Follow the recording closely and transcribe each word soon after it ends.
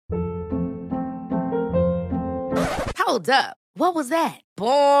Hold up. What was that?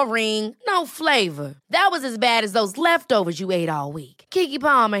 Boring. No flavor. That was as bad as those leftovers you ate all week. Keke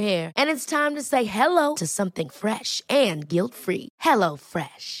Palmer here, and it's time to say hello to something fresh and guilt-free. Hello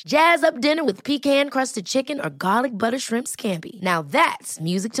Fresh. Jazz up dinner with pecan-crusted chicken or garlic butter shrimp scampi. Now that's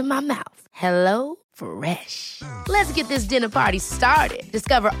music to my mouth. Hello Fresh. Let's get this dinner party started.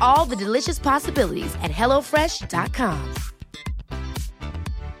 Discover all the delicious possibilities at hellofresh.com.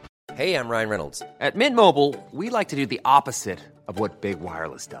 Hey, I'm Ryan Reynolds. At Mint Mobile, we like to do the opposite of what Big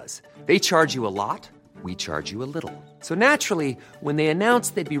Wireless does. They charge you a lot, we charge you a little. So naturally, when they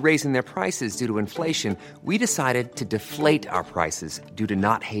announced they'd be raising their prices due to inflation, we decided to deflate our prices due to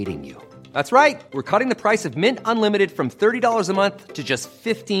not hating you. That's right. We're cutting the price of Mint Unlimited from $30 a month to just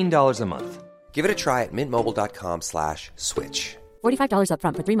 $15 a month. Give it a try at mintmobile.com/switch. $45 up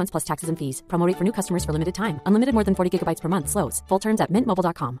front for 3 months plus taxes and fees. Promo rate for new customers for limited time. Unlimited more than 40 gigabytes per month. Slows full terms at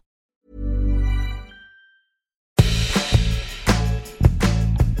mintmobile.com.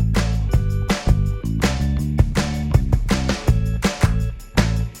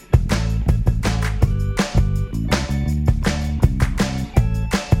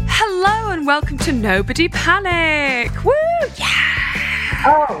 Hello and welcome to Nobody Panic. Woo! Yeah!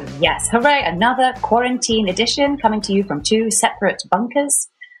 Oh, yes. Hooray. Another quarantine edition coming to you from two separate bunkers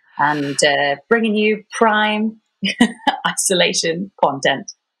and bringing you prime isolation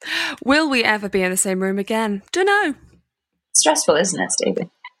content. Will we ever be in the same room again? Dunno. Stressful, isn't it, Stevie?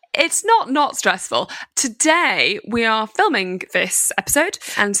 It's not stressful. Today we are filming this episode,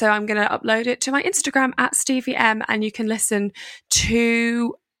 and so I'm going to upload it to my Instagram at StevieM, and you can listen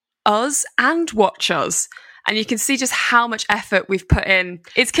to us and watch us. And you can see just how much effort we've put in.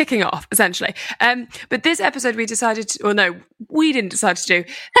 It's kicking off, essentially. But this episode we decided to, or no, we didn't decide to do.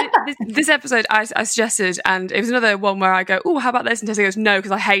 This episode I suggested, and it was another one where I go, oh, how about this? And Tessie goes, no,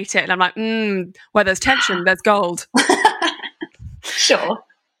 because I hate it. And I'm like, where there's tension, there's gold. Sure.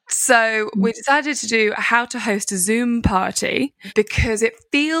 So we decided to do how to host a Zoom party, because it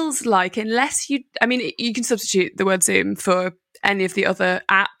feels like unless you can substitute the word Zoom for any of the other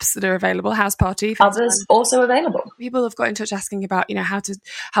apps that are available, House Party. Others also available. People have got in touch asking about,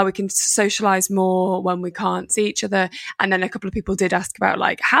 how we can socialize more when we can't see each other. And then a couple of people did ask about,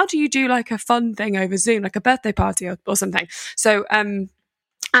 like, how do you do like a fun thing over Zoom, like a birthday party or something? So, and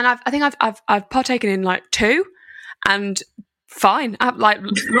I think I've partaken in like two, and fine.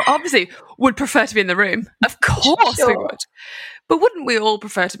 Obviously would prefer to be in the room. Of course we would. But wouldn't we all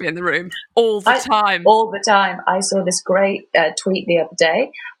prefer to be in the room all the time? All the time. I saw this great tweet the other day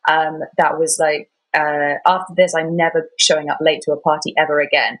that was like, after this, I'm never showing up late to a party ever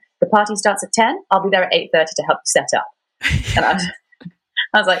again. The party starts at 10. I'll be there at 8:30 to help you set up. And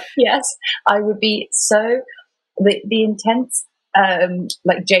I was like, yes, I would be so... The intense,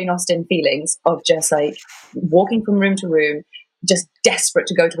 like Jane Austen feelings of just like walking from room to room, just desperate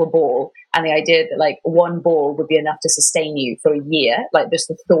to go to a ball, and the idea that like one ball would be enough to sustain you for a year, like just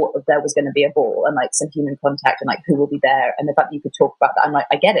the thought of there was going to be a ball and like some human contact and like who will be there, and the fact that you could talk about that, I'm like,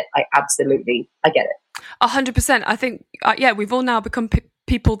 I get it. I get it. 100%. I think, we've all now become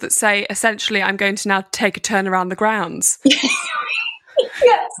people that say, essentially, I'm going to now take a turn around the grounds. Yes.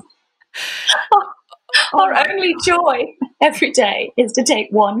 Our only joy every day is to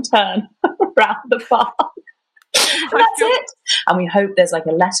take one turn around the park. That's it. And we hope there's like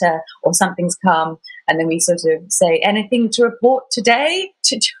a letter or something's come, and then we sort of say, anything to report today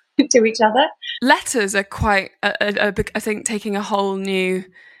to each other. Letters are quite, I think, taking a whole new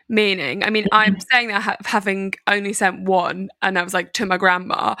meaning. I mean, I'm saying that having only sent one, and I was like to my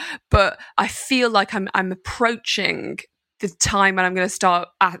grandma, but I feel like I'm approaching the time when I'm going to start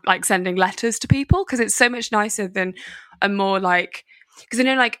like sending letters to people, because it's so much nicer than a more like, because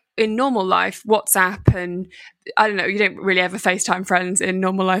like in normal life, WhatsApp and I don't know, you don't really ever FaceTime friends in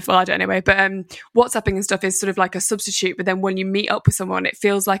normal life. Well, I don't anyway, but WhatsApping and stuff is sort of like a substitute. But then when you meet up with someone, it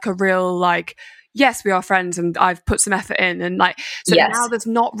feels like a real like, yes, we are friends and I've put some effort in, and like, so yes. Now there's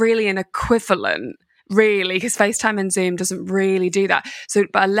not really an equivalent. Really, because FaceTime and Zoom doesn't really do that. So,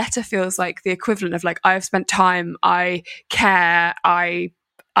 but a letter feels like the equivalent of like, I've spent time, I care, I'm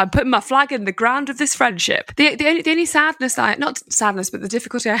putting my flag in the ground of this friendship. The only sadness not sadness, but the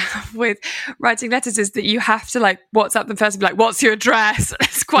difficulty I have with writing letters is that you have to like WhatsApp them first and be like, what's your address?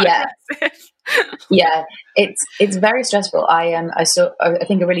 It's quite aggressive. Yeah, it's very stressful. I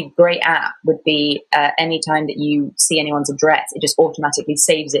think a really great app would be any time that you see anyone's address, it just automatically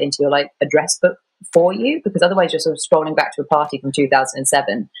saves it into your like address book for you, because otherwise you're sort of scrolling back to a party from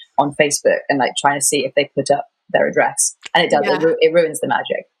 2007 on Facebook and like trying to see if they put up their address, and it does. Yeah. It ruins the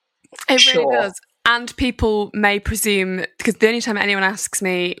magic. It really does. And people may presume, because the only time anyone asks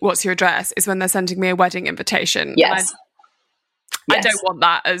me what's your address is when they're sending me a wedding invitation. Yes. I don't want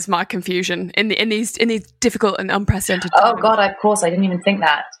that as my confusion in these difficult and unprecedented times. Oh God, of course, I didn't even think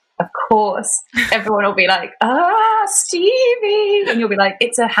that. Of course, everyone will be like, Stevie, and you'll be like,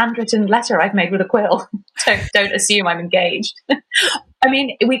 it's a handwritten letter I've made with a quill. Don't assume I'm engaged. I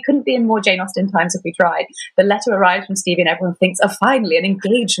mean, we couldn't be in more Jane Austen times if we tried. The letter arrives from Stevie and everyone thinks, oh, finally, an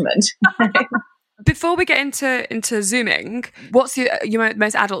engagement. Before we get into Zooming, what's your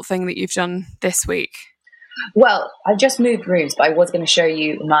most adult thing that you've done this week? Well, I just moved rooms, but I was going to show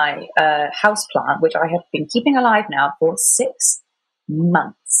you my house plant, which I have been keeping alive now for 6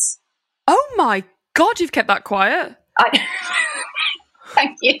 months. Oh my God, you've kept that quiet.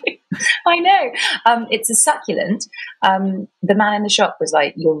 Thank you. I know. It's a succulent. The man in the shop was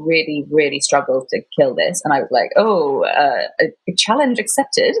like, you'll really, really struggle to kill this. And I was like, a challenge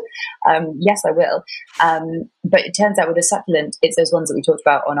accepted. Yes, I will. But it turns out with a succulent, it's those ones that we talked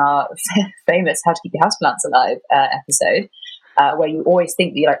about on our famous How to Keep Your Houseplants Alive episode, where you always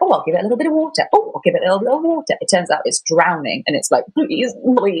think that you're like, oh, I'll give it a little bit of water. Oh, I'll give it a little bit of water. It turns out it's drowning. And it's like, please,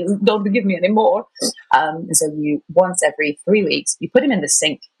 don't give me any more. And so you, once every 3 weeks, you put him in the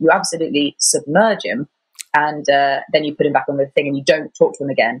sink, you absolutely submerge him, and then you put him back on the thing and you don't talk to him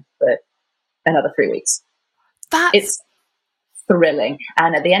again for another 3 weeks. It's thrilling.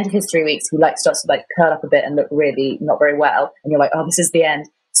 And at the end of his 3 weeks, he starts to curl up a bit and look really not very well. And you're like, oh, this is the end.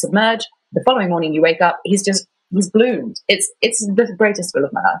 Submerge. The following morning you wake up, he's bloomed. It's the greatest thrill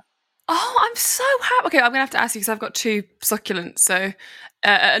of my life. Oh, I'm so happy. Okay, I'm going to have to ask you because I've got 2 succulents. So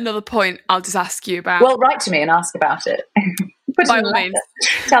at another point, I'll just ask you about... Well, write to me and ask about it. By all means.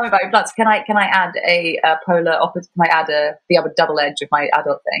 Tell me about your plants. Can I add a polar opposite? Can I add the other double edge of my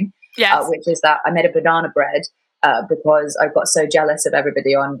adult thing? Yes. Which is that I made a banana bread because I got so jealous of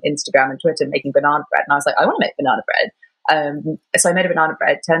everybody on Instagram and Twitter making banana bread. And I was like, I want to make banana bread. So I made a banana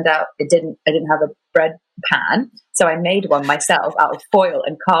bread. Turned out I didn't have a bread pan, so I made one myself out of foil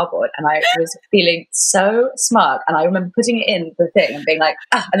and cardboard, and I was feeling so smug. And I remember putting it in the thing and being like,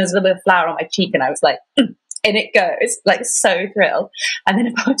 and there's a little bit of flour on my cheek, and I was like, and it goes, so thrilled. And then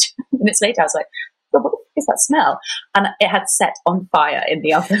about 2 minutes later, I was like, well, what is that smell? And it had set on fire in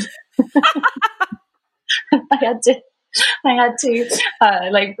the oven. I had to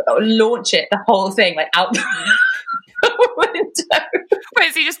launch it, the whole thing, out window.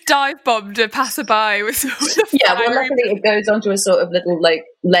 Wait, so you just dive bombed a passerby with yeah, well, luckily it goes onto a sort of little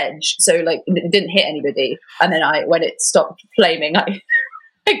ledge, so it didn't hit anybody. And then when it stopped flaming, I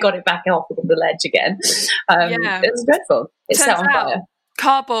got it back off of the ledge again. It was dreadful. It set on fire.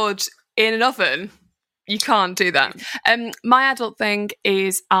 Cardboard in an oven. You can't do that. My adult thing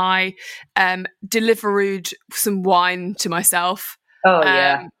is I Deliverooed some wine to myself. Oh,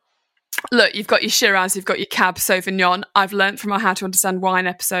 yeah. Look, you've got your Shiraz, you've got your Cab Sauvignon. I've learned from our How to Understand Wine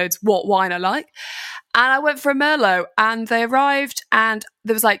episodes what wine I like. And I went for a Merlot, and they arrived, and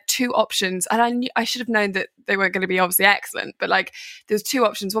there was 2 options. And I should have known that they weren't going to be obviously excellent, but there was 2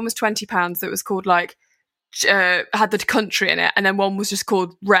 options. One was £20 that was called had the country in it, and then one was just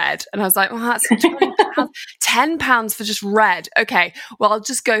called red. And I was like, oh, that's £20. £10 for just red. Okay, well, I'll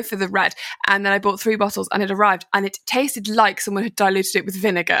just go for the red. And then I bought 3 bottles, and it arrived, and it tasted like someone had diluted it with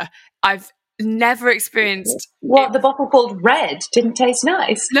vinegar. I've never experienced the bottle called red didn't taste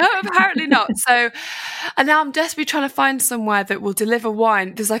nice. No, apparently not. So, and now I'm desperately trying to find somewhere that will deliver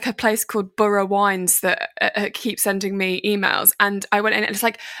wine. There's a place called Borough Wines that keeps sending me emails, and I went in, and it's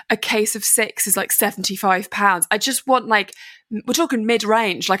a case of 6 is £75. I just want we're talking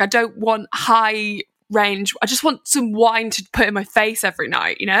mid-range. I don't want high range. I just want some wine to put in my face every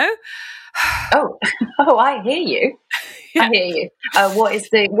night, Oh, I hear you. Yeah. I hear you.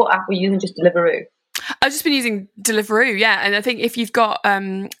 What app were you using? Just Deliveroo? I've just been using Deliveroo, yeah. And I think if you've got,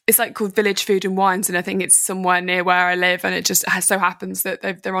 it's called Village Food and Wines, and I think it's somewhere near where I live, and it just so happens that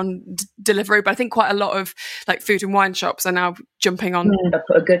they're on Deliveroo. But I think quite a lot of food and wine shops are now jumping on.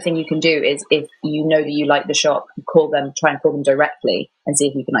 A good thing you can do is, if you know that you like the shop, try and call them directly and see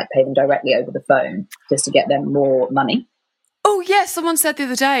if you can pay them directly over the phone just to get them more money. Oh, yeah. Someone said the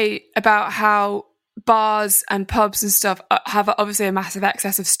other day about how bars and pubs and stuff have obviously a massive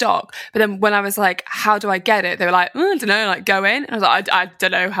excess of stock. But then when I was like, how do I get it? They were like, I don't know, go in. And I was like, I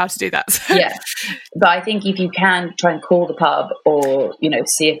don't know how to do that. Yeah. But I think if you can try and call the pub or,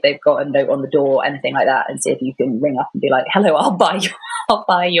 see if they've got a note on the door or anything like that, and see if you can ring up and be like, hello, I'll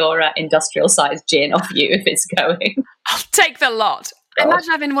buy your industrial sized gin off you if it's going. I'll take the lot.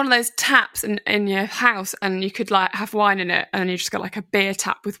 Imagine having one of those taps in your house, and you could have wine in it, and you just got a beer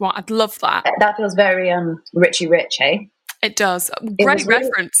tap with wine. I'd love that. That feels very Richie Rich, hey? It does. Great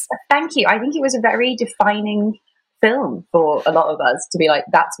reference. Thank you. I think it was a very defining film for a lot of us to be like,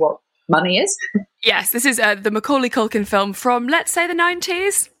 that's what money is. Yes, this is the Macaulay Culkin film from, let's say, the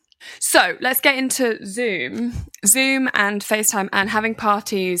 90s. So let's get into Zoom and FaceTime and having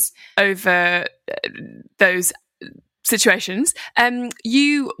parties over those situations.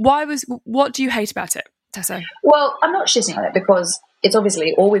 What do you hate about it, Tessa? Well, I'm not shitting on it because it's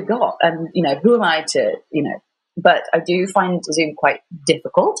obviously all we've got, and who am I to But I do find Zoom quite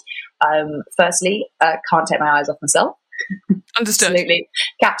difficult. Firstly, can't take my eyes off myself. Understood. Absolutely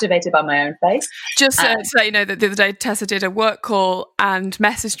captivated by my own face. Just to let you know that the other day Tessa did a work call and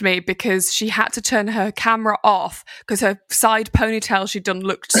messaged me because she had to turn her camera off because her side ponytail she'd done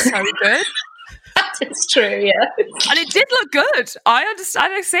looked so good. That is true, yeah. And it did look good. I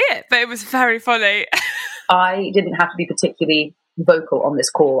understand, I see it, but it was very funny. I didn't have to be particularly vocal on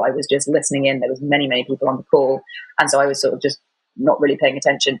this call. I was just listening in. There was many people on the call, and so I was sort of just not really paying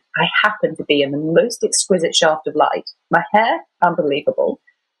attention. I happened to be in the most exquisite shaft of light. My hair, unbelievable.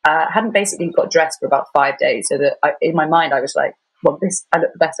 Hadn't basically got dressed for about 5 days, so that in my mind I was like, well, I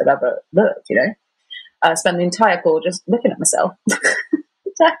look the best I've ever looked, spent the entire call just looking at myself.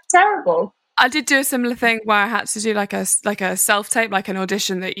 Terrible. I did do a similar thing where I had to do like a self-tape, like an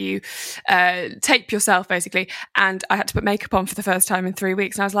audition that you tape yourself basically, and I had to put makeup on for the first time in 3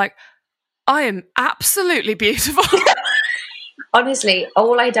 weeks, and I was like, I am absolutely beautiful. Honestly,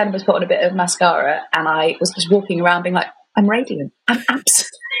 all I'd done was put on a bit of mascara, and I was just walking around being like, I'm radiant. I'm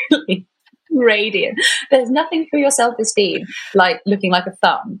absolutely radiant. There's nothing for your self-esteem like looking like a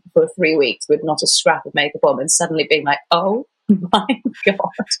thumb for 3 weeks with not a scrap of makeup on and suddenly being like, oh my God.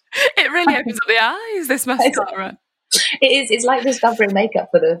 It really opens up the eyes, this mascara. It is. It's like discovering makeup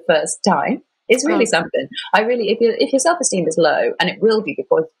for the first time. It's really something. If your self-esteem is low, and it will be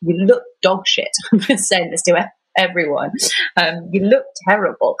because you look dog shit, I'm just saying this to everyone, you look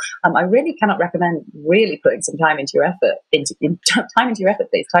terrible. I really cannot recommend really putting some time into your effort, time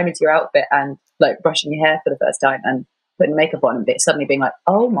into your outfit, and like brushing your hair for the first time and putting makeup on and suddenly being like,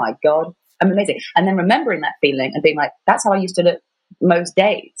 oh my God, I'm amazing. And then remembering that feeling and being like, that's how I used to look most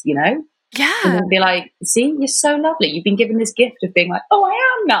days, Yeah. And then be like, see, you're so lovely. You've been given this gift of being like, oh, I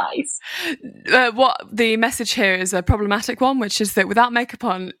am nice. What the message here is a problematic one, which is that without makeup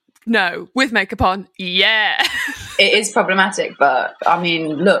on, no. With makeup on, yeah. It is problematic, but I mean,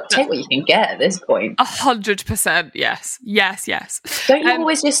 look, take what you can get at this point. 100%, yes. Don't you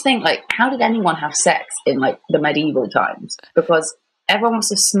always just think, like, how did anyone have sex in, like, the medieval times? Because everyone must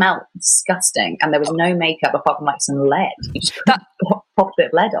have smelled disgusting, and there was no makeup apart from, like, some lead. You just pop a bit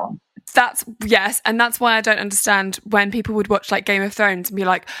of lead on. Yes, and that's why I don't understand when people would watch like Game of Thrones and be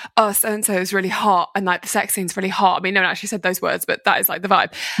like, oh, so-and-so is really hot and like the sex scene's really hot. I mean, no one actually said those words, but that is like the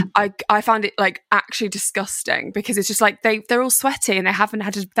vibe. I found it like actually disgusting because it's just like they're all sweaty and they haven't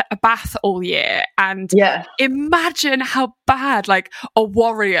had a bath all year. And imagine how bad like a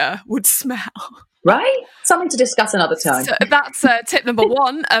warrior would smell. Right? Something to discuss another time. So that's tip number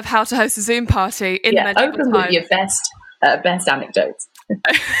 1 of how to host a Zoom party in the medieval open time. With your best anecdotes.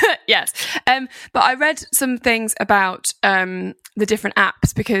 Yes. But I read some things about the different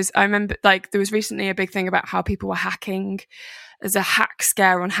apps because I remember like there was recently a big thing about how people were hacking. There's a hack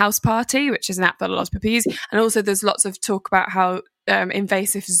scare on House Party, which is an app that a lot of people use. And also there's lots of talk about how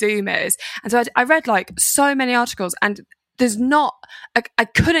invasive Zoom is. And so I read like so many articles and there's not, I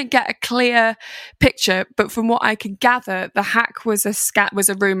couldn't get a clear picture, but from what I could gather, the hack was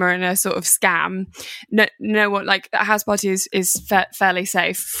a rumor and a sort of scam. No one like House Party is fairly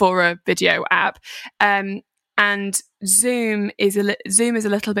safe for a video app, and Zoom is a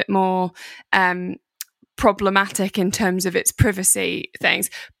little bit more problematic in terms of its privacy things.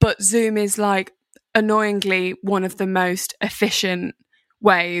 But Zoom is like annoyingly one of the most efficient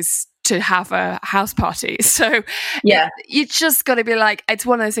ways to have a house party. So yeah, you just got to be like, it's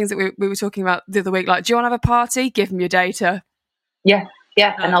one of those things that we were talking about the other week, like, do you want to have a party? Give them your data. Yeah.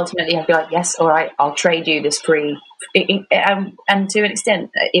 And ultimately I'd be like, yes, all right, I'll trade you this free, and to an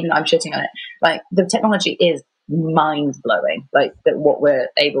extent, even though I'm shitting on it, like the technology is mind-blowing, like what we're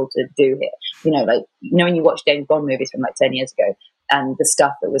able to do here. When you watch James Bond movies from like 10 years ago and the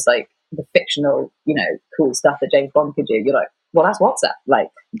stuff that was like the fictional, cool stuff that James Bond could do, you're like, well, that's WhatsApp. Like,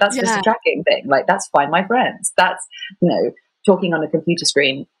 that's just a tracking thing. Like, that's Find My Friends. That's, talking on a computer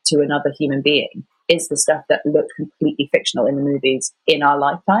screen to another human being is the stuff that looked completely fictional in the movies in our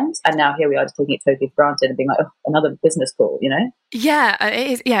lifetimes. And now here we are just taking it totally for granted and being like, oh, another business call, Yeah,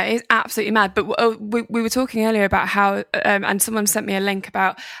 it is. Yeah, it's absolutely mad. But we were talking earlier about how, and someone sent me a link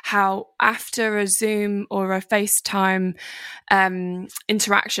about how after a Zoom or a FaceTime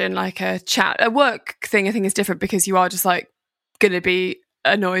interaction, like a chat, a work thing, I think is different because you are just like going to be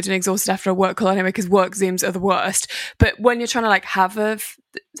annoyed and exhausted after a work call anyway, because work Zooms are the worst. But when you're trying to like have a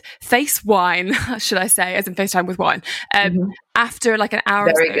face wine, should I say, as in FaceTime with wine, after like an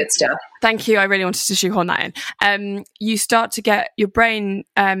hour Very or so, good stuff. Thank you. I really wanted to shoehorn that in. You start to get your brain,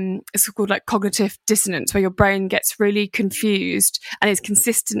 it's called like cognitive dissonance, where your brain gets really confused and is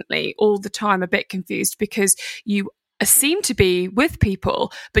consistently all the time a bit confused because you seem to be with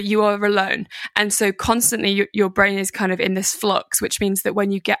people, but you are alone. And so constantly your brain is kind of in this flux, which means that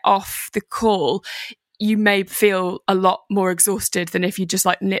when you get off the call, you may feel a lot more exhausted than if you just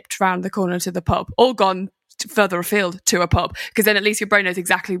like nipped round the corner to the pub or gone further afield to a pub, because then at least your brain knows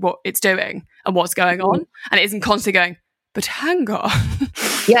exactly what it's doing and what's going on, and it isn't constantly going, but hang on.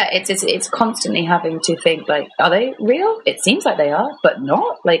 Yeah, it's constantly having to think like, are they real? It seems like they are, but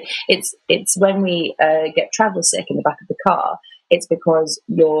not. Like it's when we get travel sick in the back of the car, it's because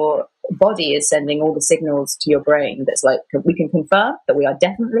your body is sending all the signals to your brain that's like, we can confirm that we are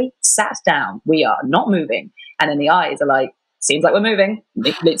definitely sat down. We are not moving. And then the eyes are like, seems like we're moving.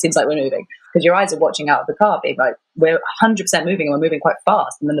 It seems like we're moving. Because your eyes are watching out of the car being like, we're 100% moving and we're moving quite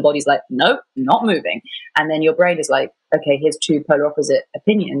fast. And then the body's like, nope, not moving. And then your brain is like, okay, here's two polar opposite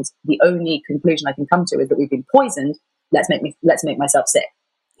opinions. The only conclusion I can come to is that we've been poisoned. Let's make myself sick.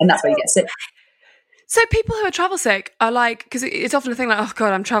 And that's where you get sick. So people who are travel sick are like, because it's often a thing like, oh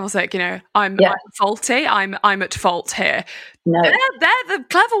God, I'm travel sick, you know, I'm faulty, I'm at fault here. No, they're the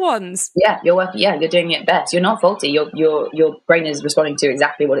clever ones. Yeah, you're working. Yeah, you're doing it best. You're not faulty. Your brain is responding to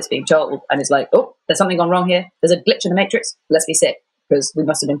exactly what it's being told, and it's like, oh, there's something gone wrong here. There's a glitch in the matrix. Let's be sick because we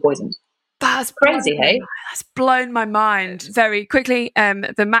must have been poisoned. That's crazy, hey? That's blown my mind. Very quickly,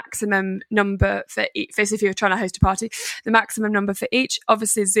 the maximum number for each, if you're trying to host a party, the maximum number for each,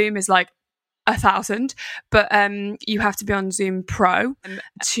 obviously Zoom is like 1,000, but you have to be on Zoom Pro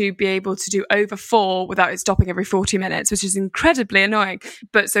to be able to do over 4 without it stopping every 40 minutes, which is incredibly annoying.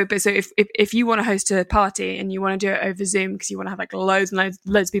 But so if you want to host a party and you want to do it over Zoom because you want to have like loads and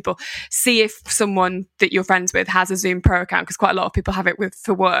loads of people, see if someone that you're friends with has a Zoom Pro account, because quite a lot of people have it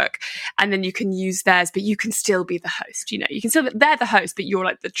for work, and then you can use theirs, but you can still be the host. You know, you can still they're the host, but you're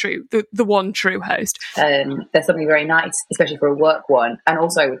like the one true host. There's something very nice, especially for a work one, and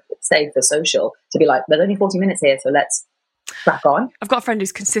also say for social, to be like, there's only 40 minutes here, so let's crack on. I've got a friend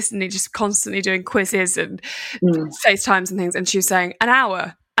who's constantly doing quizzes and FaceTimes and things, and she was saying an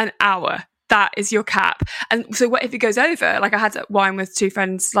hour, that is your cap. And so what if it goes over? Like I had wine with 2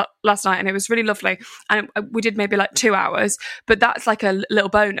 friends last night and it was really lovely, and we did maybe like 2 hours, but that's like a little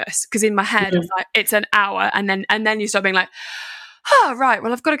bonus, because in my head it's like it's an hour, and then you start being like, oh, right,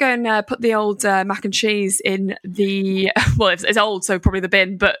 well, I've got to go and put the old mac and cheese in the, well, it's old, so probably the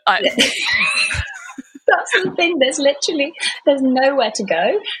bin, but... That's the thing, there's nowhere to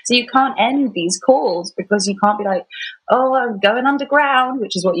go. So you can't end these calls because you can't be like, oh, I'm going underground,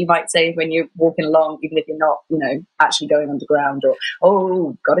 which is what you might say when you're walking along, even if you're not, you know, actually going underground, or,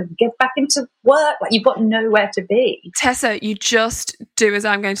 oh, got to get back into work. Like, you've got nowhere to be. Tessa, you just do as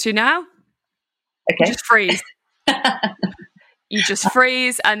I'm going to do now. Okay. You just freeze. You just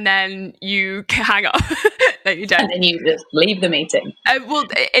freeze and then you hang up. No, you don't. And then you just leave the meeting. Well,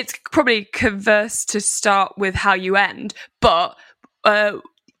 it's probably converse to start with how you end. But I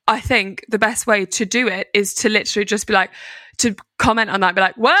think the best way to do it is to literally just be like, to comment on that, be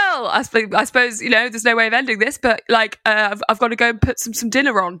like, well, I suppose, you know, there's no way of ending this, but like, I've got to go and put some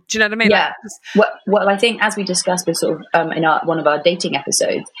dinner on. Do you know what I mean? Yeah. Well, I think as we discussed with sort of in one of our dating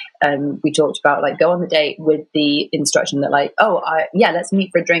episodes, we talked about like, go on the date with the instruction that like, let's meet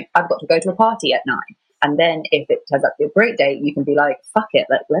for a drink. I've got to go to a party at 9. And then if it turns out to be a great date, you can be like, fuck it,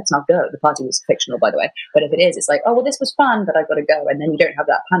 let's not go. The party was fictional, by the way. But if it is, it's like, oh, well, this was fun, but I've got to go. And then you don't have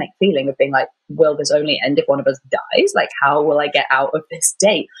that panic feeling of being like, will this only end if one of us dies? Like, how will I get out of this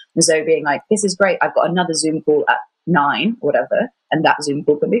date? And so being like, this is great. I've got another Zoom call at 9 or whatever. And that Zoom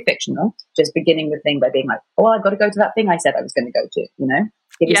call can be fictional. Just beginning the thing by being like, oh, well, I've got to go to that thing I said I was going to go to, you know?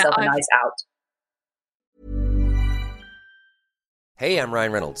 Give yourself a nice out. Hey, I'm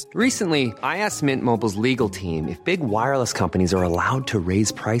Ryan Reynolds. Recently, I asked Mint Mobile's legal team if big wireless companies are allowed to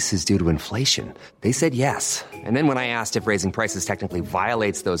raise prices due to inflation. They said yes. And then when I asked if raising prices technically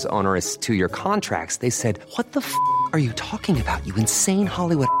violates those onerous 2-year contracts, they said, what the f*** are you talking about, you insane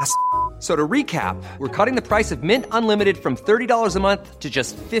Hollywood ass f- So to recap, we're cutting the price of Mint Unlimited from $30 a month to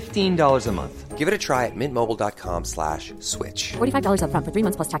just $15 a month. Give it a try at mintmobile.com/switch. $45 up front for 3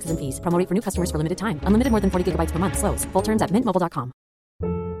 months plus taxes and fees. Promo rate for new customers for limited time. Unlimited more than 40 gigabytes per month. Slows full terms at mintmobile.com.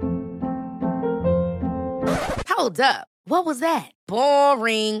 Hold up. What was that?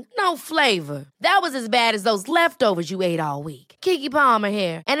 Boring. No flavor. That was as bad as those leftovers you ate all week. Keke Palmer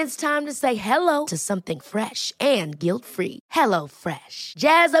here, and it's time to say hello to something fresh and guilt-free. Hello Fresh.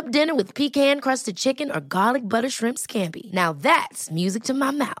 Jazz up dinner with pecan-crusted chicken or garlic butter shrimp scampi. Now that's music to my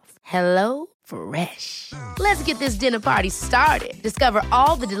mouth. Hello Fresh. Let's get this dinner party started. Discover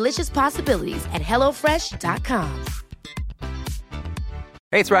all the delicious possibilities at hellofresh.com.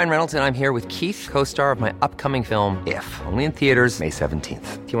 Hey, it's Ryan Reynolds, and I'm here with Keith, co-star of my upcoming film, If, only in theaters May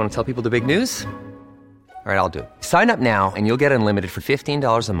 17th. Do you want to tell people the big news? All right, I'll do it. Sign up now and you'll get unlimited for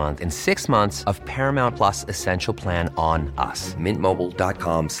 $15 a month and 6 months of Paramount Plus Essential Plan on us.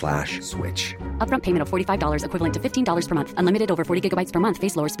 MintMobile.com/switch. Upfront payment of $45 equivalent to $15 per month. Unlimited over 40 gigabytes per month.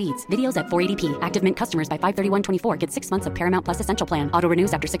 Face lower speeds. Videos at 480p. Active Mint customers by 531.24 get 6 months of Paramount Plus Essential Plan. Auto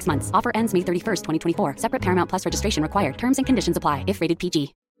renews after 6 months. Offer ends May 31st, 2024. Separate Paramount Plus registration required. Terms and conditions apply if rated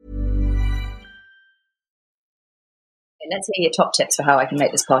PG. Let's hear your top tips for how I can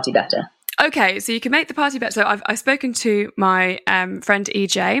make this party better. Okay, so you can make the party better. So I've spoken to my friend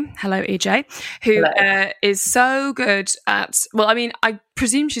EJ. Hello, EJ, who is so good at, well, I mean, I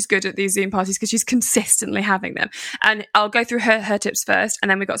presume she's good at these Zoom parties because she's consistently having them. And I'll go through her tips first,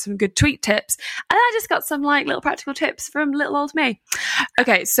 and then we got some good tweet tips. And I just got some like little practical tips from little old me.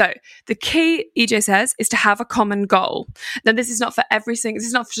 Okay, so the key, EJ says, is to have a common goal. Then this is not for this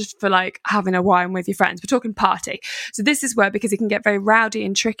is not just for like having a wine with your friends. We're talking party. So this is where, because it can get very rowdy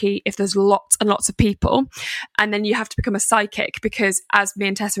and tricky if there's lots and lots of people, and then you have to become a psychic, because as me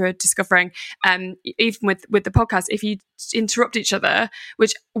and Tessa are discovering, even with the podcast, if you interrupt each other,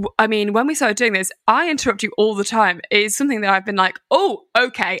 which, I mean, when we started doing this, I interrupt you all the time. It is something that I've been like, oh,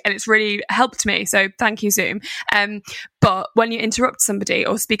 okay, and it's really helped me, so thank you, Zoom. But when you interrupt somebody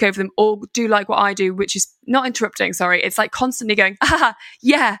or speak over them, or do like what I do, which is not interrupting, sorry, it's like constantly going,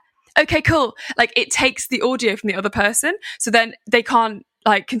 yeah, okay, cool, like it takes the audio from the other person, so then they can't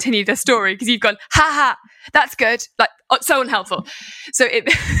like continue their story because you've gone, that's good, like so unhelpful. So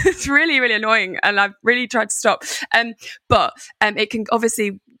it's really, really annoying, and I've really tried to stop. But it can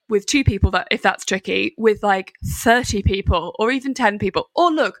obviously, with 2 people, that if that's tricky, with like 30 people or even 10 people,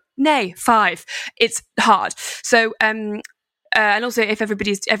 or 5, it's hard. So and also if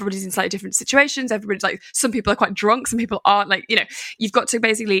everybody's in slightly different situations, everybody's like, some people are quite drunk, some people aren't, like, you know, you've got to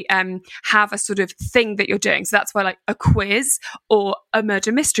basically have a sort of thing that you're doing. So that's why like a quiz or a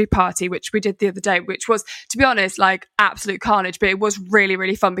murder mystery party, which we did the other day, which was, to be honest, like absolute carnage, but it was really,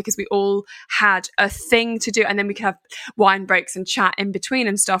 really fun because we all had a thing to do, and then we could have wine breaks and chat in between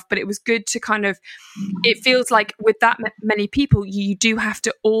and stuff. But it was good to kind of, it feels like with that many people, you do have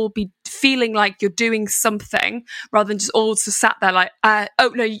to all be feeling like you're doing something, rather than just all just sat there like,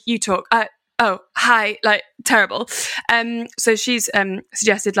 oh no, you talk, oh hi, like terrible. So she's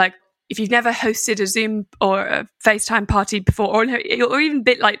suggested, like, if you've never hosted a Zoom or a FaceTime party before, or even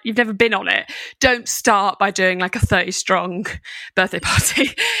bit like you've never been on it, don't start by doing like a 30 strong birthday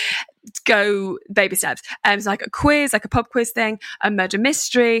party. Go baby steps. It's like a quiz, like a pub quiz thing, a murder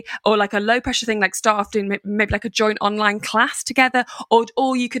mystery, or like a low pressure thing, like start off doing maybe like a joint online class together,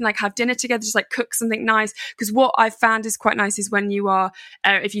 or you can like have dinner together, just like cook something nice. Because what I've found is quite nice is when you are,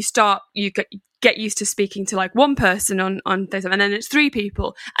 if you start, you get used to speaking to like one person on FaceTime, and then it's 3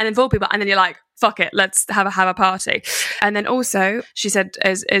 people, and then 4 people, and then you're like, fuck it, let's have a party. And then also, she said,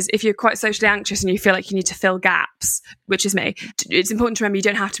 as if you're quite socially anxious and you feel like you need to fill gaps, which is me, it's important to remember you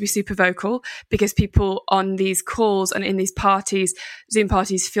don't have to be super vocal, because people on these calls and in these parties, Zoom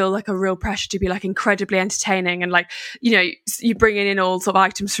parties, feel like a real pressure to be like incredibly entertaining, and like, you know, you bringing in all sort of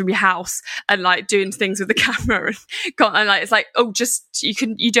items from your house and like doing things with the camera and like, it's like, oh, just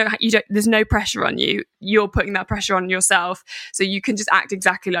you don't there's no pressure on you, you're putting that pressure on yourself, so you can just act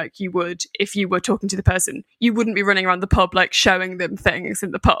exactly like you would if you were talking to the person. You wouldn't be running around the pub like showing them things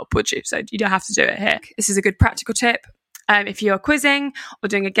in the pub, would you? So you don't have to do it here. This is a good practical tip. If you're quizzing or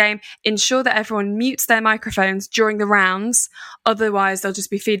doing a game, ensure that everyone mutes their microphones during the rounds. Otherwise, there'll just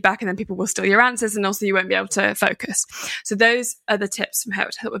be feedback, and then people will steal your answers, and also you won't be able to focus. So those are the tips from her,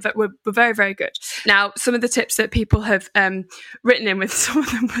 which were very, very good. Now, some of the tips that people have written in with, some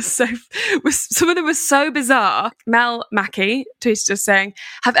of them were so bizarre. Mel Mackey tweeted us saying,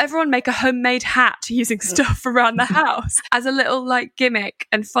 have everyone make a homemade hat using stuff around the house as a little like gimmick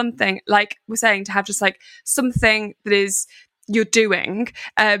and fun thing. Like we're saying, to have just like something that is you're doing.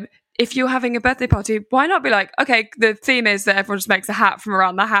 If you're having a birthday party, why not be like, okay, the theme is that everyone just makes a hat from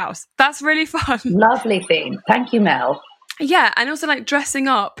around the house. That's really fun. Lovely theme. Thank you, Mel. Yeah, and also like dressing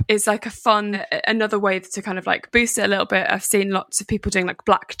up is like a fun, another way to kind of like boost it a little bit. I've seen lots of people doing like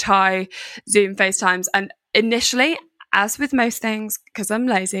black tie Zoom FaceTimes, and initially as with most things, because I'm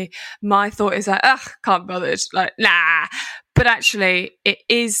lazy, my thought is like, ugh, can't be bothered. Like, nah. But actually, it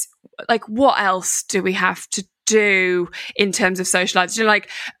is like, what else do we have to do in terms of socializing? Like,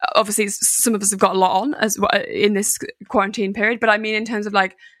 obviously some of us have got a lot on as in this quarantine period, but I mean in terms of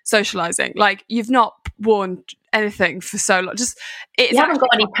like socializing, like you've not worn anything for so long, just you haven't got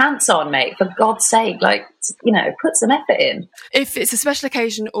any pants on, mate, for God's sake. Like, you know, put some effort in. If it's a special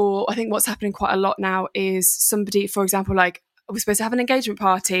occasion, or I think what's happening quite a lot now is somebody, for example, like we're supposed to have an engagement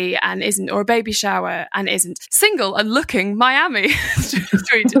party and isn't, or a baby shower and isn't, single and looking Miami.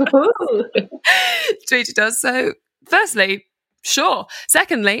 Tweeted us. So firstly, sure.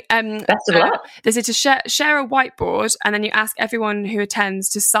 Secondly, best of luck. They said to share a whiteboard, and then you ask everyone who attends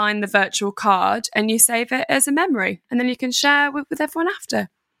to sign the virtual card, and you save it as a memory, and then you can share with everyone after.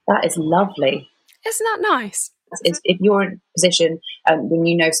 That is lovely. Isn't that nice? If you're in a position when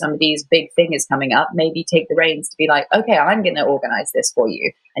you know somebody's big thing is coming up, maybe take the reins to be like, okay, I'm going to organise this for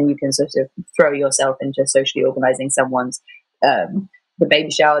you, and you can sort of throw yourself into socially organising someone's the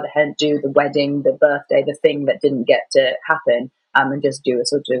baby shower, the hen do, the wedding, the birthday, the thing that didn't get to happen, and just do a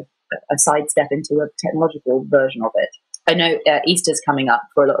sort of a sidestep into a technological version of it. I know Easter's coming up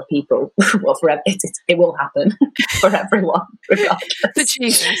for a lot of people. Well, it will happen for everyone, regardless. For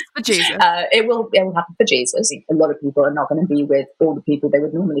Jesus. It will happen for Jesus. A lot of people are not going to be with all the people they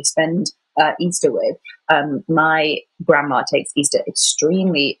would normally spend Easter with. My grandma takes Easter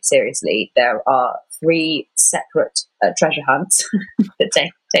extremely seriously. There are 3 separate treasure hunts that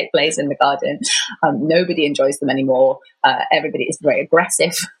take place in the garden. Nobody enjoys them anymore. Everybody is very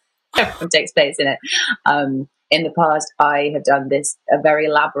aggressive. Everyone takes place in it. In the past, I have done a very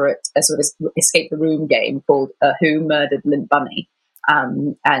elaborate sort of escape the room game called Who Murdered Limp Bunny?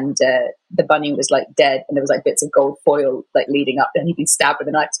 And the bunny was like dead, and there was like bits of gold foil like leading up, and he'd been stabbed with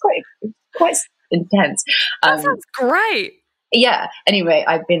a knife. It's quite intense. That sounds great. Yeah. Anyway,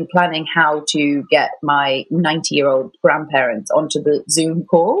 I've been planning how to get my 90-year-old grandparents onto the Zoom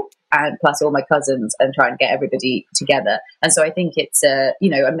call, and plus all my cousins, and try and get everybody together. And so I think it's, I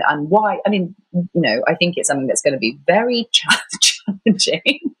think it's something that's going to be very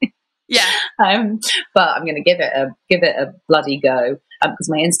challenging. Yeah. But I'm going to give it a bloody go, because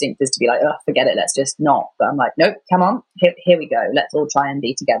my instinct is to be like, oh, forget it, let's just not. But I'm like, nope, come on, here we go. Let's all try and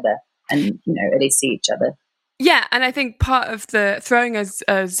be together and, at least see each other. Yeah, and I think part of the throwing a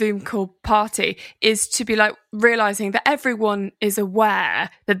Zoom call party is to be like realising that everyone is aware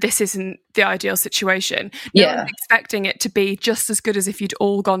that this isn't the ideal situation. No one's expecting it to be just as good as if you'd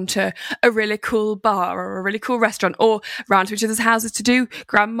all gone to a really cool bar or a really cool restaurant or round to each other's houses to do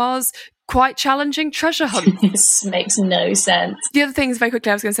grandma's quite challenging treasure hunt. This makes no sense. The other things very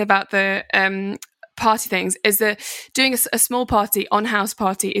quickly I was going to say about the party things is that doing a small party on house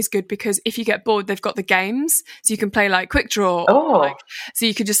party is good, because if you get bored, they've got the games, so you can play like quick draw. So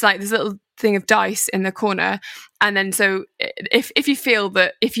you could just like this little thing of dice in the corner, and then so if you feel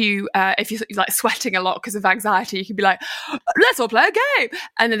that if you're like sweating a lot because of anxiety, you can be like, let's all play a game.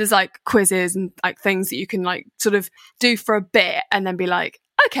 And then there's like quizzes and like things that you can like sort of do for a bit, and then be like,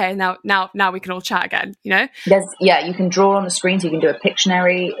 okay, now we can all chat again. You can draw on the screen, so you can do a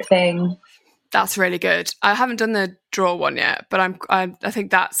Pictionary thing. That's really good. I haven't done the draw one yet, but I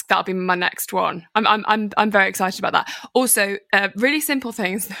think that'll be my next one. I'm very excited about that. Also, really simple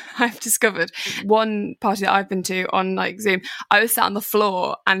things I've discovered. One party that I've been to on like Zoom, I was sat on the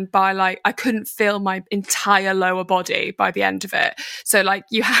floor, and by like I couldn't feel my entire lower body by the end of it. So like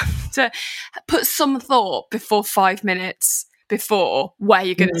you have to put some thought before 5 minutes before where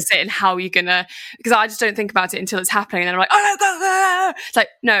you're going to sit and how you're going to, because I just don't think about it until it's happening, and then I'm like, oh no, go. It's like,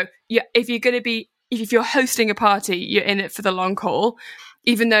 no, if you're hosting a party, you're in it for the long haul,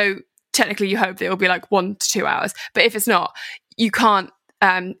 even though technically you hope that it'll be like 1 to 2 hours. But if it's not, you can't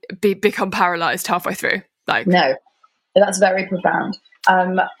become paralyzed halfway through. Like, no, that's very profound.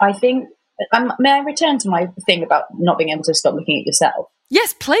 I think, may I return to my thing about not being able to stop looking at yourself?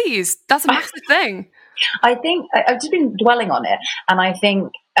 Yes, please. That's a massive thing. I think I've just been dwelling on it, and I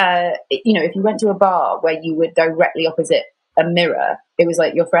think if you went to a bar where you were directly opposite a mirror, it was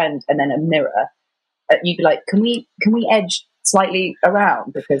like your friend and then a mirror, you'd be like, can we edge slightly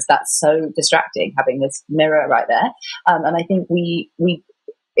around, because that's so distracting having this mirror right there. And I think we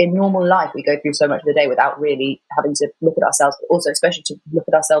in normal life we go through so much of the day without really having to look at ourselves, but also especially to look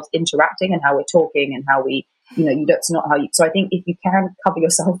at ourselves interacting and how we're talking and how we that's not how you. So I think if you can cover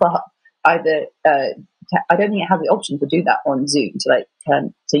yourself up, either I don't think it has the option to do that on Zoom, to like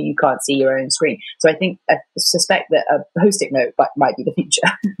turn so you can't see your own screen. So I suspect that a Post-it note might be the future,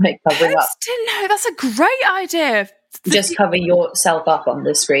 like covering up. Post-it note, that's a great idea. Just cover yourself up on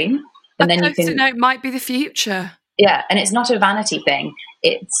the screen, and then you can. Post-it note might be the future. Yeah, and it's not a vanity thing.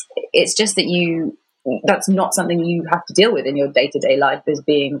 It's just that that's not something you have to deal with in your day-to-day life, is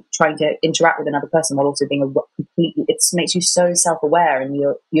trying to interact with another person while also being completely, it makes you so self-aware, and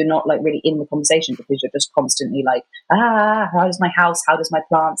you're not like really in the conversation, because you're just constantly like, how does my house, how does my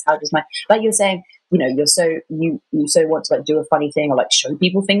plants, how does my, like you're saying, you so want to like do a funny thing or like show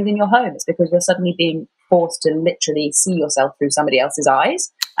people things in your home. It's because you're suddenly being forced to literally see yourself through somebody else's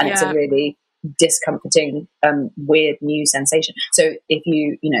eyes, and it's a really discomforting, weird new sensation. So if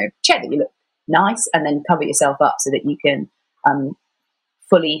you check that you look nice, and then cover yourself up so that you can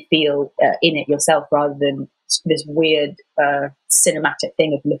fully feel in it yourself, rather than this weird cinematic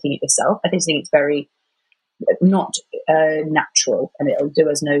thing of looking at yourself. I just think it's very not natural, and it'll do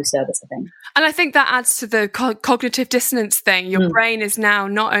us no service, I think. And I think that adds to the cognitive dissonance thing. Your brain is now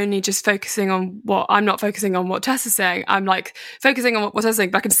not only just focusing on what I'm not focusing on what Tess is saying, I'm like focusing on what Tess is saying,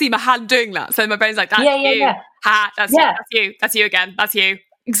 but I can see my hand doing that, so my brain's like, that's you. Ha, that's you again, that's you.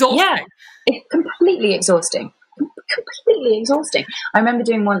 Exhausting. Yeah, it's completely exhausting. I remember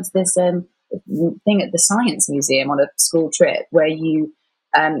doing once this thing at the Science Museum on a school trip, where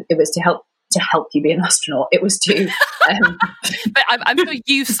it was to help you be an astronaut. It was to but I'm sure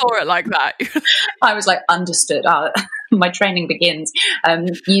you saw it like that. I was like, understood. My training begins.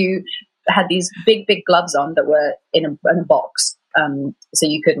 You had these big gloves on that were in a box, so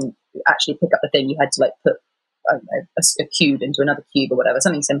you couldn't actually pick up the thing. You had to like put a cube into another cube or whatever,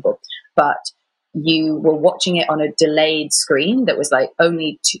 something simple. But you were watching it on a delayed screen that was like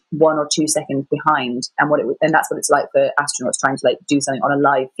only 1 or 2 seconds behind, and that's what it's like for astronauts trying to like do something on a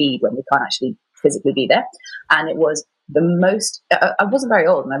live feed when they can't actually physically be there. And it was the most, I wasn't very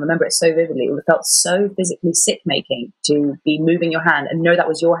old, and I remember it so vividly. It felt so physically sick making to be moving your hand and know that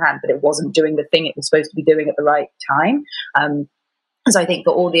was your hand, but it wasn't doing the thing it was supposed to be doing at the right time. So I think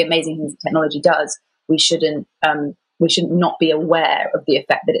for all the amazing things that technology does, we should not be aware of the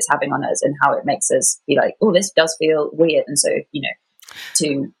effect that it's having on us, and how it makes us be like, oh, this does feel weird. And so,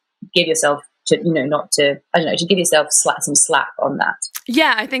 to give yourself to give yourself some slack on that.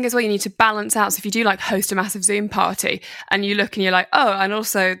 Yeah, I think as well you need to balance out. So if you do like host a massive Zoom party, and you look and you're like, oh, and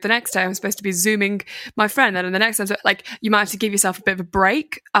also the next day I'm supposed to be Zooming my friend, and then the next time, so like you might have to give yourself a bit of a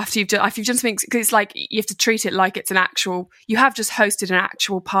break after you've done something, because it's like you have to treat it like it's you have just hosted an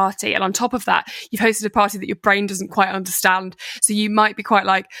actual party, and on top of that you've hosted a party that your brain doesn't quite understand, so you might be quite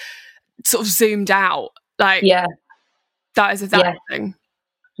like sort of zoomed out, like that is a thing.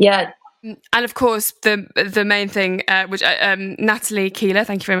 Yeah. And of course, the main thing, which Natalie Keeler,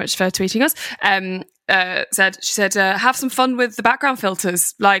 thank you very much for tweeting us, said, have some fun with the background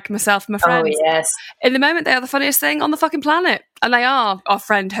filters, like myself and my friends. Oh, yes. In the moment, they are the funniest thing on the fucking planet. And they are. Our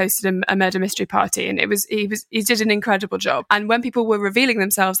friend hosted a murder mystery party, and he did an incredible job. And when people were revealing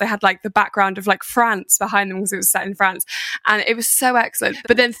themselves, they had like the background of like France behind them, because it was set in France. And it was so excellent.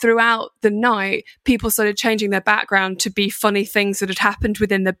 But then throughout the night, people started changing their background to be funny things that had happened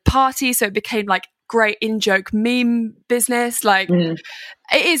within the party. So it became like great in-joke meme business. Like it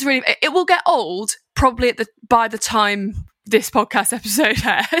is really, it will get old probably by the time this podcast episode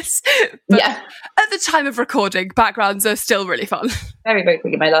airs. But at the time of recording, backgrounds are still really fun. Very, very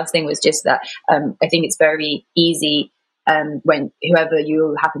quickly, my last thing was just that I think it's very easy when whoever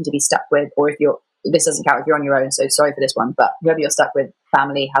you happen to be stuck with, or this doesn't count if you're on your own, so sorry for this one, but whoever you're stuck with,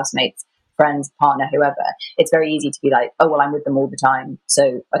 family, housemates, friends, partner, whoever, it's very easy to be like, oh, well, I'm with them all the time,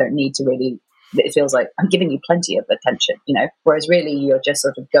 so I don't need to really, it feels like I'm giving you plenty of attention, whereas really you're just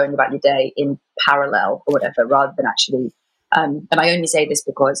sort of going about your day in parallel or whatever, rather than actually and I only say this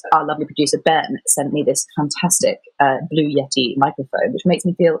because our lovely producer Ben sent me this fantastic Blue Yeti microphone, which makes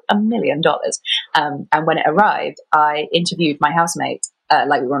me feel $1 million. And when it arrived, I interviewed my housemate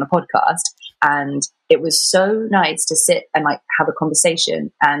like we were on a podcast, and it was so nice to sit and like have a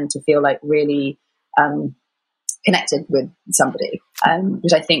conversation and to feel like really connected with somebody,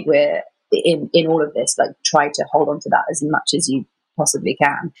 which I think we're in all of this, like try to hold on to that as much as you possibly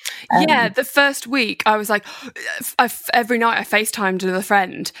can. The first week I was like, every night I FaceTimed with a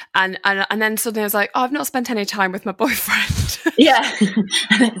friend, and then suddenly I was like, oh, I've not spent any time with my boyfriend. Yeah,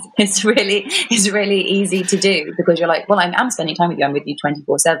 it's really easy to do, because you're like, well, I'm spending time with you, I'm with you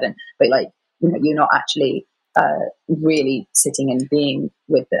 24/7, but like, you're not actually really sitting and being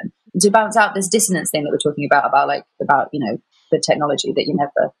with them. To balance out this dissonance thing that we're talking about the technology, that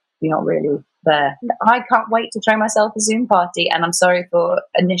you're not really there. I can't wait to throw myself a Zoom party, and I'm sorry for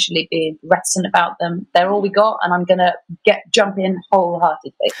initially being reticent about them. They're all we got, and I'm gonna jump in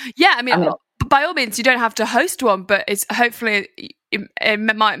wholeheartedly. Yeah, I mean, by all means, you don't have to host one, but it's hopefully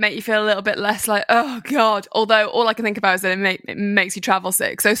it might make you feel a little bit less like, oh God. Although all I can think about is that it makes you travel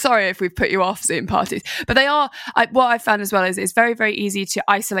sick. So sorry if we've put you off Zoom parties. But they are, what I've found as well is it's very, very easy to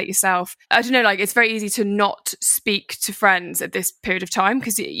isolate yourself. I don't know, like it's very easy to not speak to friends at this period of time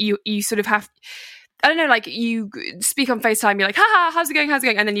because you sort of have, I don't know, like you speak on FaceTime, you're like, haha, how's it going?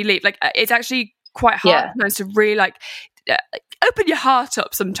 And then you leave. Like it's actually quite hard sometimes to really like open your heart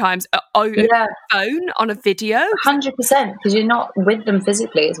up sometimes over the phone on a video. 100%, because you're not with them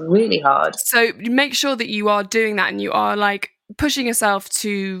physically. It's really hard. So make sure that you are doing that and you are like pushing yourself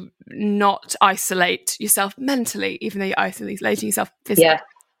to not isolate yourself mentally, even though you're isolating yourself physically. Yeah.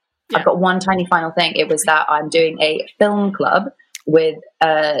 I've got one tiny final thing. It was that I'm doing a film club with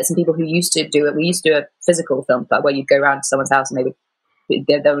some people who used to do it. We used to do a physical film club where you'd go around to someone's house and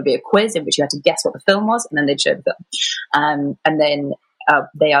there would be a quiz in which you had to guess what the film was, and then they'd show the film. And then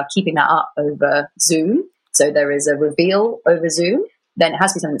they are keeping that up over Zoom. So there is a reveal over Zoom. Then it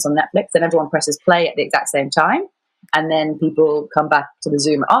has to be something that's on Netflix. Then everyone presses play at the exact same time. And then people come back to the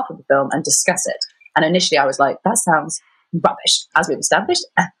Zoom after the film and discuss it. And initially I was like, that sounds rubbish. As we've established,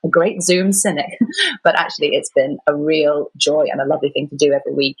 a great Zoom cynic. But actually it's been a real joy and a lovely thing to do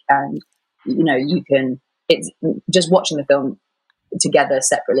every week. And, it's just watching the film together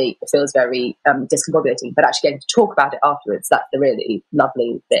separately, it feels very discombobulating, but actually getting to talk about it afterwards, that's the really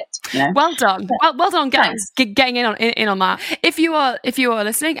lovely bit. Well done. Well done getting in on that. If you are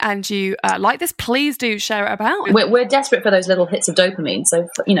listening and you like this, please do share it about. We're desperate for those little hits of dopamine, so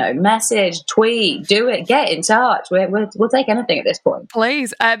message, tweet, do it, get in touch. We'll take anything at this point,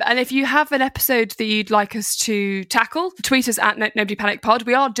 please. And if you have an episode that you'd like us to tackle, tweet us at Nobody Panic Pod.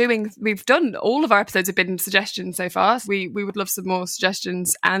 We've done all of our episodes have been suggestions so far. We would love some more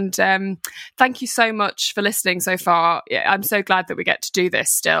suggestions, and thank you so much for listening so far. I'm so glad that we get to do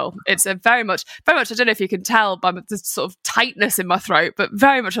this still. It's a very much I don't know if you can tell by the sort of tightness in my throat, but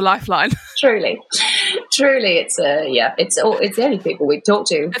very much a lifeline. Truly it's the only people we talk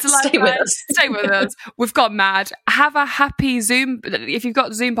to. It's a lifeline. Stay with us. We've got mad. Have a happy Zoom. If you've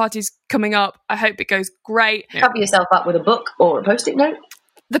got Zoom parties coming up, I hope it goes great. Cover yourself up with a book or a post-it note.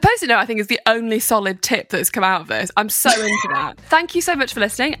 The Post-it note, I think, is the only solid tip that's come out of this. I'm so into that. Thank you so much for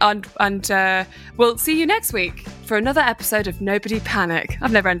listening, and we'll see you next week for another episode of Nobody Panic.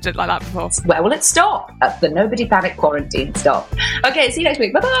 I've never ended it like that before. Where will it stop? At the Nobody Panic quarantine stop. Okay, see you next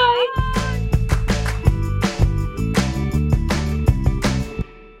week. Bye-bye.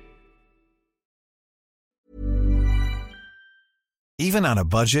 Even on a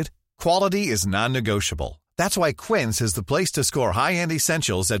budget, quality is non-negotiable. That's why Quince is the place to score high-end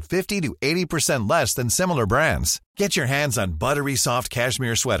essentials at 50 to 80% less than similar brands. Get your hands on buttery soft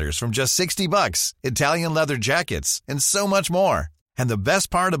cashmere sweaters from just $60, Italian leather jackets, and so much more. And the best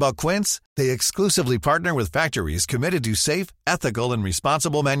part about Quince, they exclusively partner with factories committed to safe, ethical, and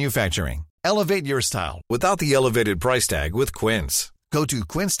responsible manufacturing. Elevate your style without the elevated price tag with Quince. Go to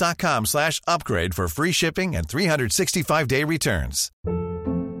quince.com/upgrade for free shipping and 365-day returns.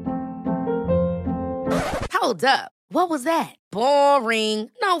 Hold up. What was that? Boring.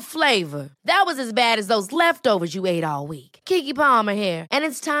 No flavor. That was as bad as those leftovers you ate all week. Keke Palmer here, and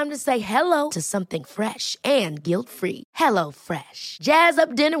it's time to say hello to something fresh and guilt-free. HelloFresh. Jazz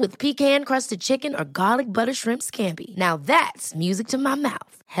up dinner with pecan-crusted chicken or garlic butter shrimp scampi. Now that's music to my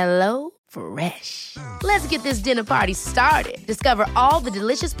mouth. HelloFresh. Let's get this dinner party started. Discover all the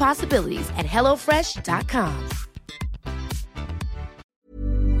delicious possibilities at HelloFresh.com.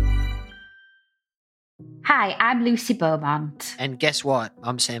 Hi, I'm Lucy Beaumont. And guess what?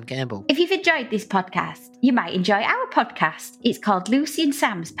 I'm Sam Campbell. If you've enjoyed this podcast, you might enjoy our podcast. It's called Lucy and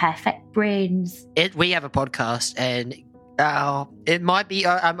Sam's Perfect Brains. We have a podcast, and it might be,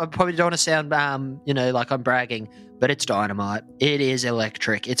 I probably don't want to sound, like I'm bragging, but it's dynamite. It is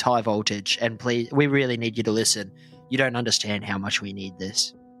electric. It's high voltage. And please, we really need you to listen. You don't understand how much we need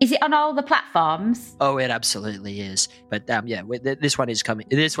this. Is it on all the platforms? Oh, it absolutely is. But this one is coming.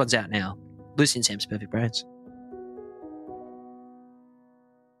 This one's out now. Lucy and Sam's Perfect Brains.